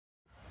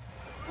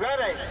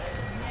Ready.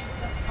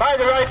 By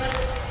the right.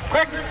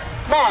 Quick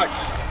march.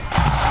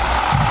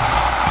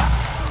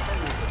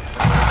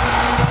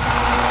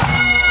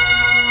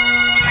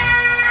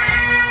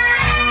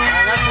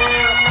 And that's where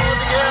we're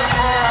closing again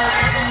for our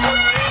second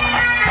country.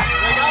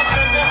 We got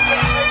some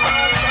distance right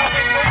on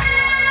Championship.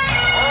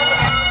 All the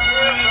fans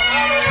here from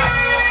all over the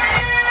world.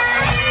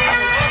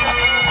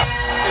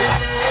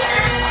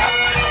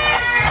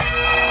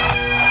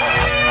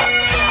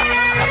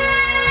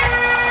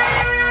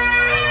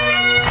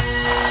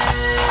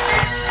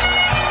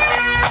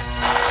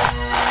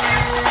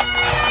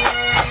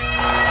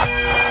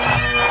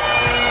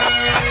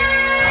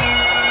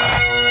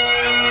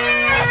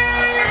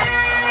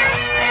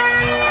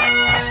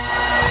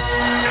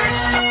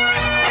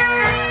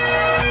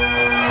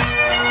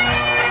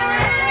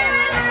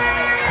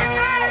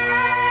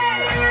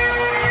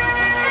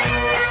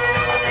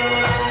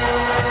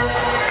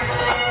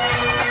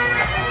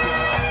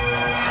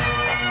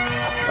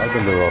 I've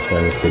been to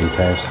Rossmore a few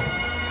times.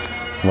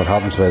 And what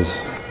happens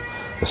is,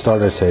 they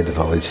start outside the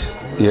village.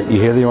 You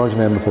hear the orange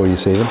men before you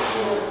see them.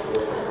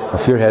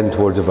 If you're heading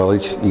towards the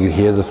village, you can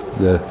hear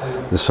the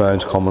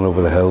sounds coming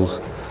over the hills,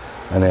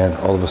 and then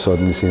all of a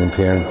sudden you see them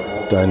peering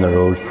down the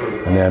road,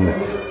 and then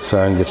the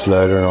sound gets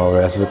louder and all the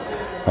rest of it.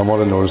 And what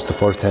I noticed the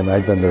first time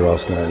I'd been to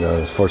Rossmore,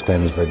 the first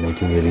time was about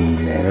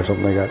 1989 or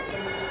something like that,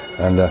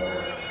 and I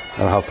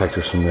have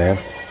pictures from then.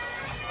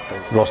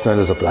 Rossmore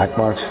is a black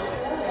march,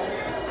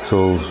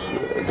 so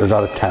there's a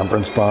lot of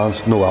temperance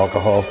bans, no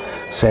alcohol,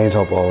 signs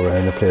up all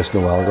around the place,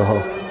 no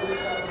alcohol.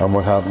 And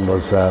what happens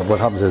is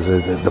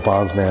the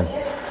bandsmen,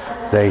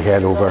 they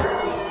head over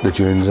the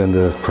dunes and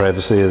the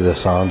privacy of the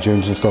sand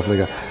dunes and stuff like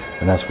that,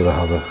 and that's where they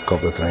have a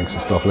couple of drinks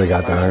and stuff like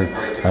that there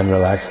and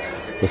relax.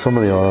 But some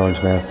of the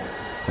orange men,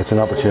 it's an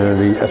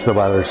opportunity, if the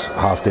weather's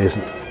half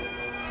decent,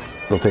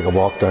 they'll take a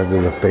walk down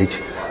to the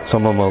beach.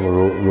 Some of them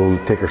will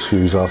take their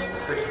shoes off.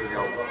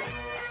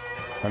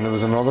 And there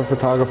was another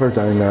photographer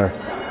down there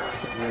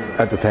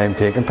at the time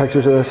taking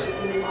pictures of this.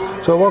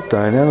 So I walked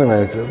down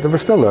anyway, they were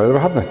still there, they were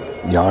having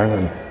a yarn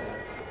and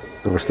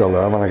they were still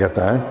there when I got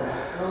down.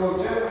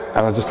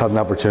 And I just had an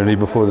opportunity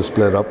before they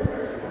split up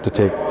to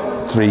take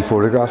 3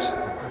 photographs.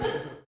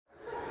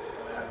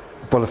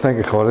 But I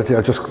think I caught it,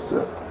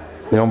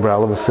 the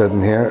umbrella was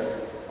sitting here.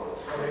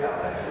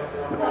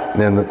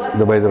 And then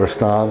the way they were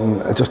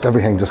standing,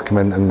 everything just came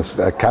in and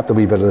I kept a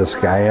wee bit of the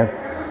sky in.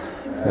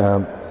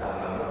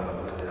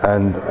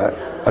 And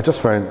I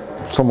just found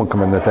someone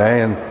come in the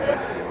day and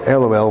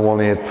LOL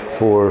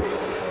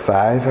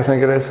 1845, I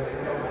think it is.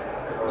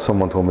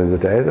 Someone told me the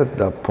day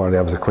that apparently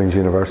that was a Queen's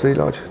University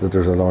lodge, that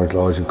there's an Orange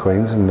Lodge in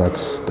Queen's, and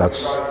that's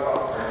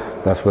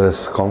where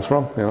this comes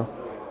from, you know.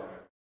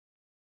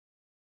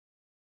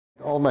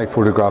 All my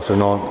photographs are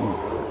not,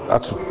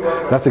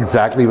 that's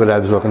exactly what I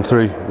was looking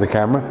through the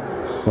camera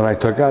when I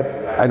took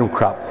that. I don't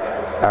crop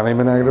any of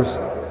my negatives.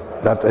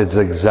 That is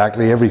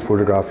exactly, every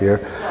photograph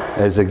here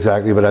is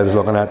exactly what I was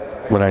looking at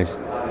when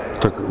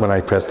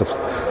I pressed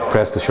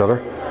the shutter.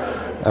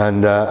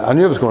 And I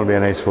knew it was going to be a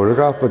nice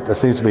photograph, but it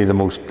seems to be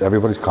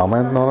everybody's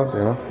commenting on it,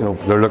 you know.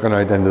 They're looking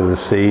out into the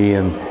sea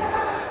and,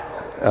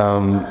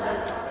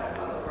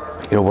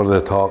 you know, what are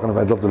they talking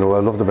about? I'd love to know,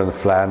 I'd love to have been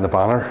flying the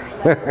banner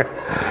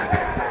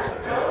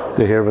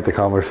to hear what the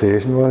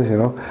conversation was, you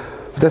know.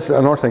 But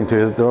another thing too,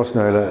 is the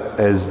Rossmore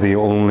is the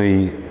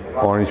only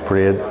orange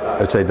parade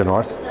outside the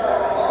north.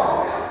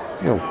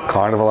 You know,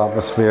 carnival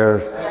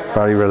atmosphere,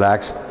 very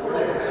relaxed.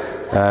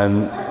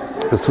 And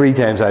the 3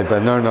 times I've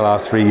been there in the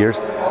last 3 years,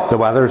 the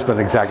weather's been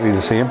exactly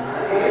the same.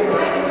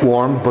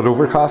 Warm but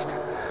overcast,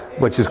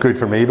 which is good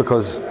for me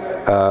because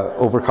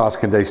overcast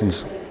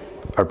conditions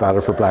are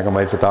better for black and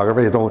white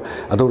photography. I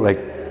don't like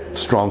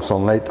strong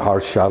sunlight,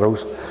 harsh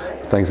shadows,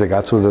 things like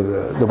that. So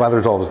the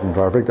weather's always been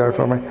perfect there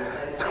for me.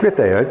 It's a great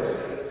day out.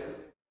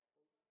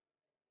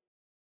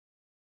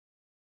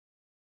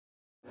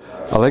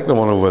 I like the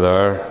one over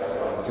there.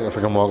 If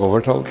I can walk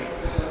over to it.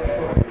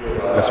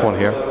 This one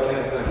here.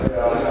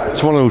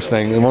 It's one of those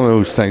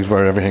things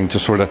where everything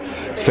just sort of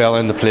fell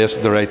into place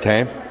at the right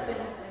time.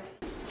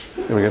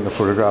 They were getting the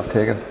photograph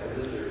taken.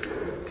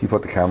 He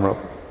put the camera up.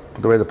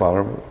 But the way the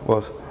banner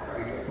was,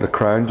 the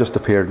crown just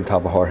appeared on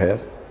top of her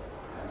head,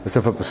 as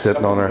if it was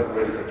sitting on her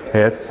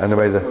head, and the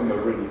way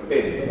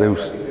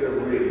those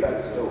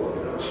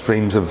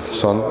streams of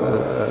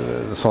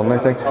the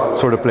sunlight thing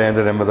sort of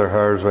blended in with her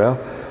hair as well,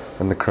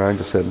 and the crown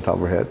just sitting on top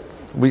of her head.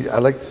 I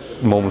like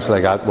moments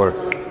like that where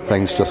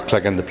things just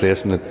click into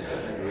place and it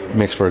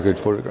makes for a good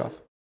photograph.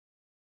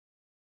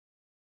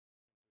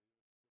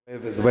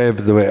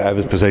 The way I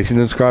was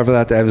positioned in Scar for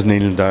that day, I was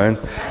kneeling down.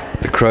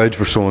 The crowds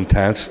were so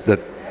intense that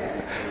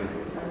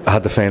I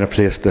had to find a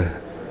place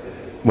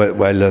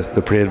while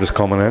the parade was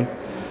coming in.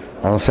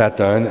 And I sat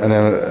down, and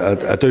then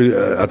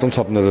I done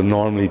something that I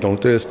normally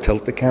don't do, is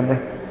tilt the camera,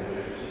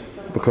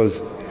 because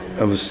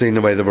I was seeing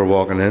the way they were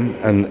walking in,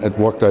 and it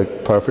worked out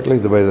perfectly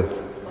the way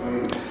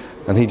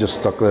and he just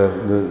stuck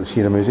the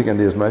sheet of music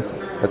into his mouth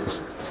at the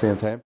same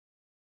time.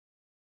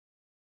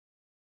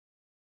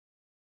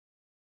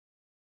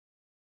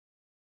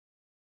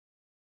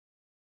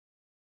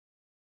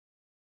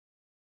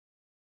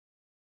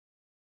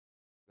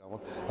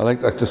 I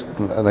like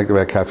the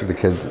way I captured the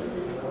kid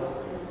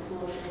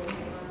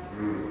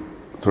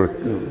sort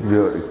of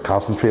really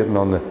concentrating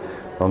on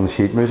the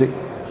sheet music,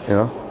 you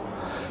know.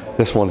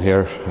 This one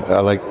here I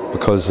like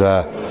because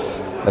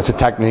it's a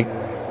technique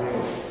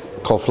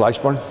called flash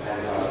burn.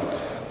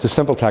 It's a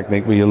simple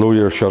technique where you lower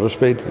your shutter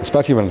speed,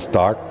 especially when it's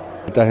dark.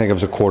 I think it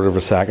was a quarter of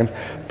a second,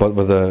 but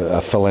with a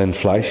fill-in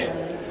flash,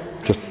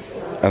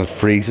 and it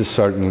freezes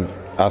certain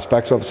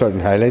aspects of it, certain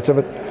highlights of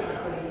it,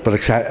 but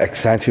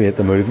accentuate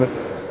the movement,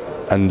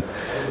 and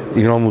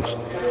you can almost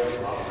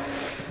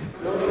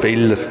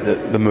feel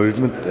the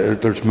movement.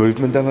 There's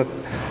movement in it,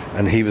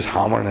 and he was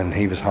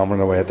hammering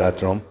away at that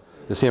drum.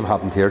 The same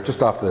happened here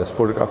just after this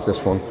photograph.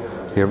 This one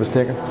here was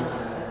taken,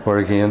 where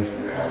again,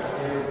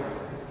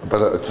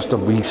 but just a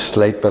wee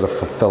slight bit of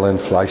fill-in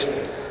flash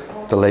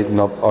to lighten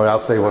up, or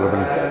else they would have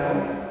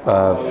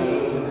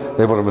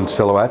been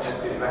silhouettes.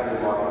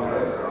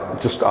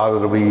 Just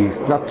added a wee,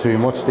 not too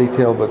much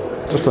detail,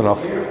 but just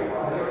enough.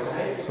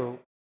 So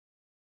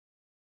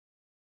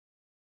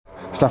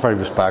it's not very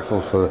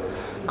respectful for the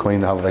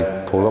Queen to have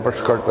like pull up her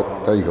skirt,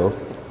 but there you go.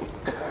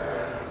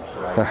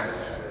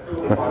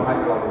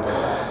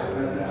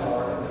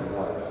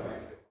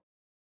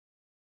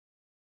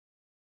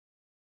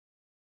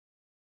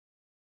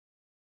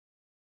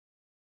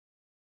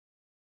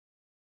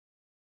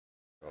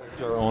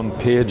 On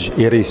page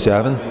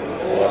 87,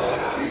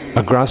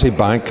 a grassy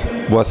bank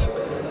with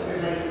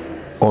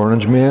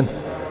orange man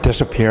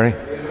disappearing,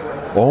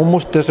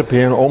 almost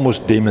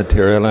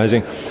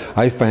dematerializing.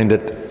 I find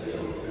it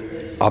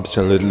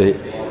absolutely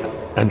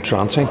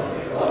entrancing.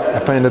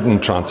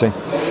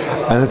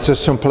 And it's the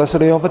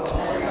simplicity of it.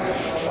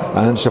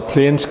 And it's a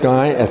plain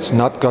sky. It's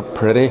not got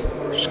pretty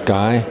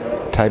sky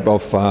type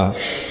of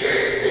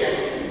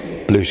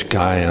blue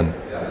sky and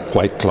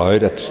white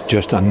cloud. It's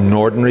just an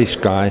ordinary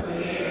sky,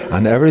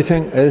 and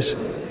everything is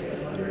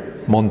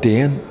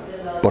mundane,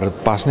 but it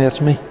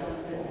fascinates me.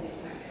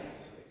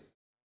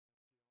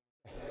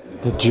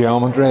 The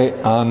geometry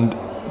and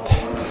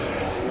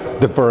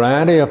the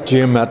variety of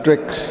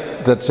geometrics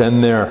that's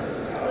in there,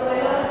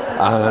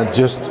 and it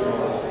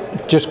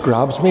just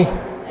grabs me.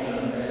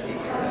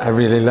 I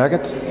really like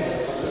it.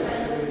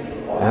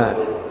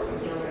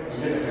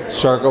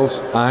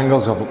 Circles,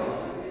 angles of.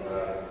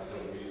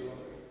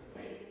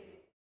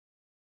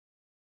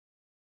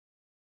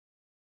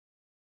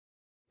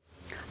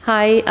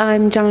 Hi,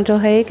 I'm Janet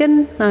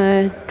O'Hagan,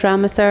 a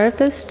drama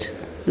therapist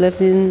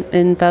living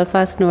in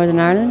Belfast, Northern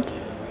Ireland.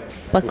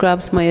 What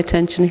grabs my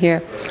attention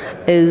here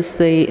is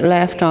the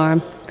left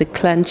arm, the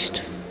clenched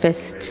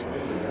fist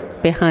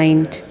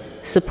behind,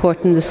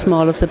 supporting the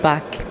small of the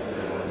back.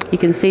 You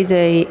can see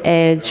the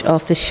edge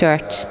of the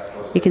shirt.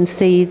 You can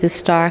see the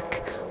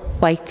stark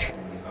white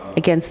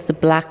against the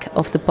black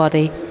of the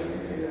body.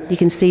 You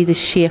can see the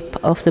shape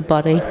of the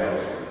body.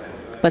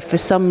 But for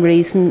some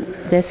reason,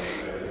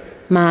 this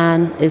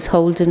man is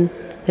holding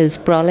his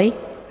brolly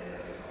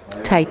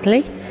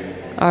tightly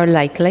or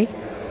lightly,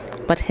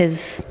 but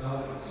his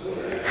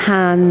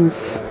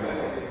hands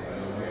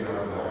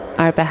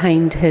are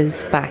behind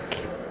his back.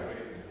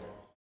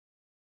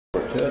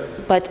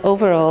 But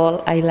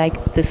overall, I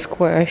like the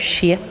square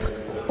shape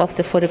of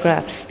the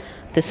photographs,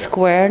 the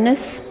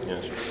squareness,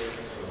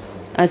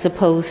 as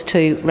opposed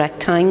to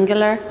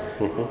rectangular,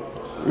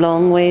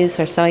 long ways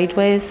or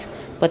sideways,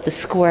 but the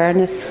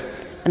squareness,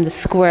 and the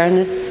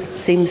squareness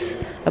seems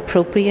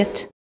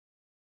appropriate.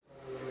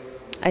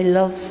 I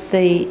love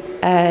the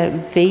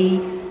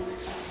V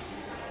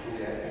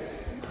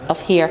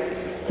of here,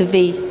 the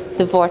V,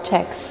 the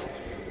vortex.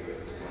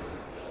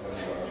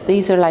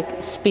 These are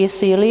like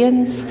space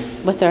aliens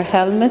with their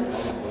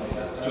helmets.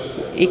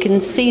 You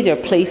can see their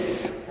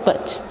police,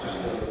 but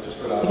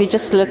if you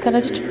just look at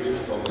it,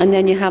 and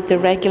then you have the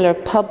regular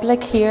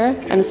public here,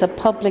 and it's a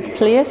public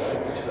place,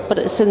 but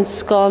it's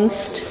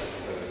ensconced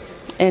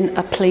in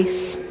a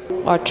place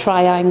or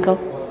triangle.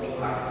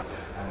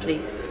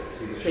 Police.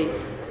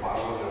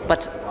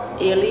 But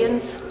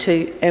aliens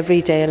to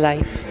everyday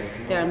life.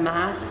 They're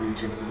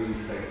masked.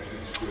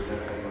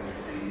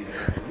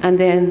 And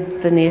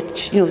then the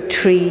nature,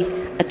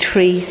 a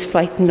tree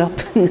sprouting up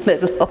in the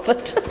middle of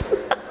it.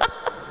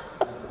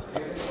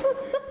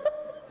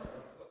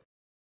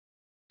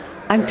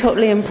 I'm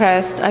totally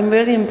impressed. I'm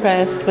really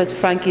impressed with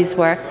Frankie's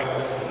work.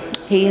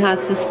 He has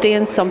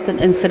sustained something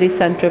in city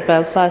centre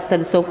Belfast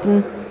that is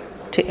open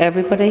to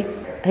everybody.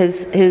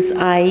 His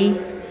eye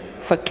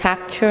for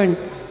capturing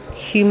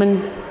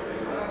human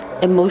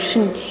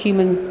emotion,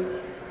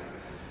 human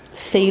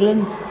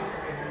feeling,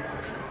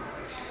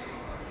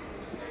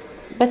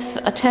 with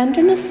a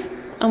tenderness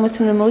and with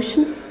an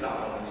emotion.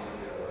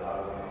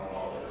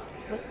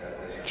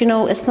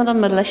 It's not a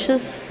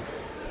malicious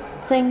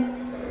thing.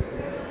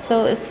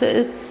 So it's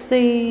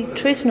the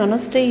truth and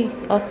honesty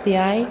of the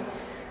eye,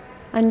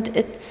 and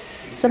it's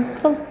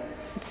simple.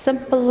 It's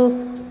simple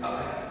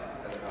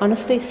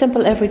honesty,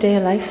 simple everyday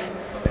life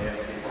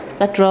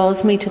that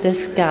draws me to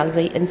this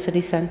gallery in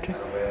city centre.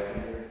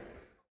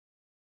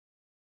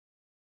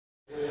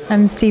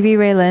 I'm Stevie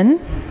Ray Lynn.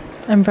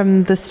 I'm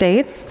from the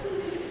States.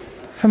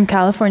 from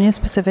California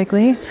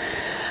specifically.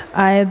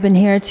 I've been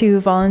here to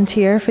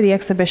volunteer for the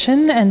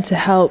exhibition and to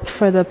help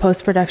for the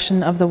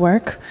post-production of the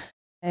work.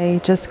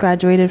 I just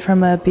graduated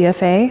from a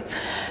BFA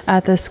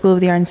at the School of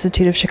the Art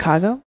Institute of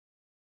Chicago.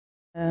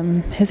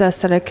 His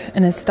aesthetic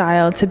and his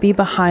style, to be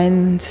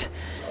behind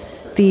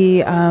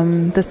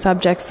the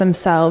subjects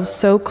themselves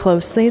so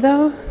closely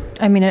though.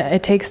 I mean,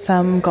 it takes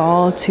some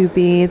gall to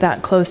be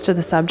that close to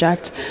the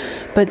subject,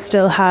 but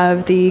still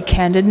have the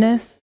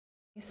candidness.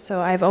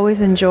 So I've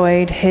always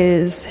enjoyed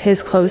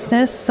his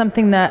closeness,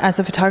 something that as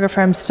a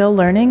photographer I'm still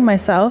learning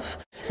myself.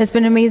 It's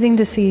been amazing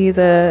to see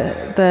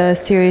the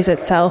series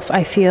itself.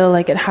 I feel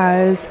like it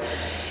has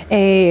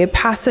a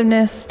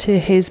passiveness to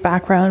his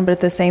background, but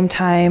at the same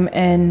time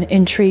an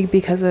intrigue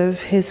because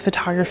of his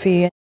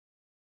photography.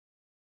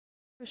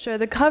 For sure,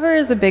 the cover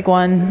is a big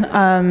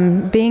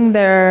one. Being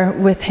there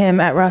with him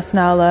at Ras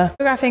Nala,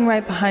 photographing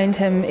right behind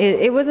him,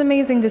 it was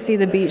amazing to see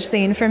the beach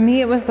scene. For me,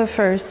 it was the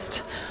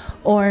first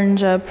Orange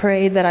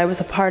parade that I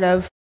was a part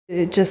of.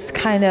 Just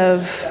kind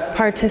of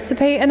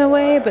participate in a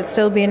way, but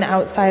still be an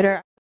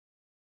outsider.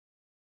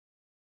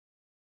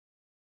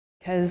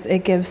 Because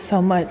it gives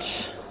so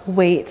much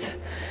weight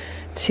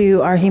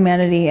to our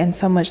humanity and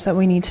so much that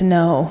we need to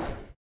know.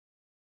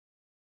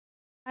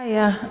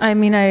 Yeah, I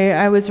mean,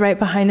 I was right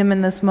behind him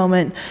in this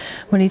moment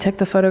when he took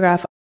the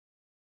photograph.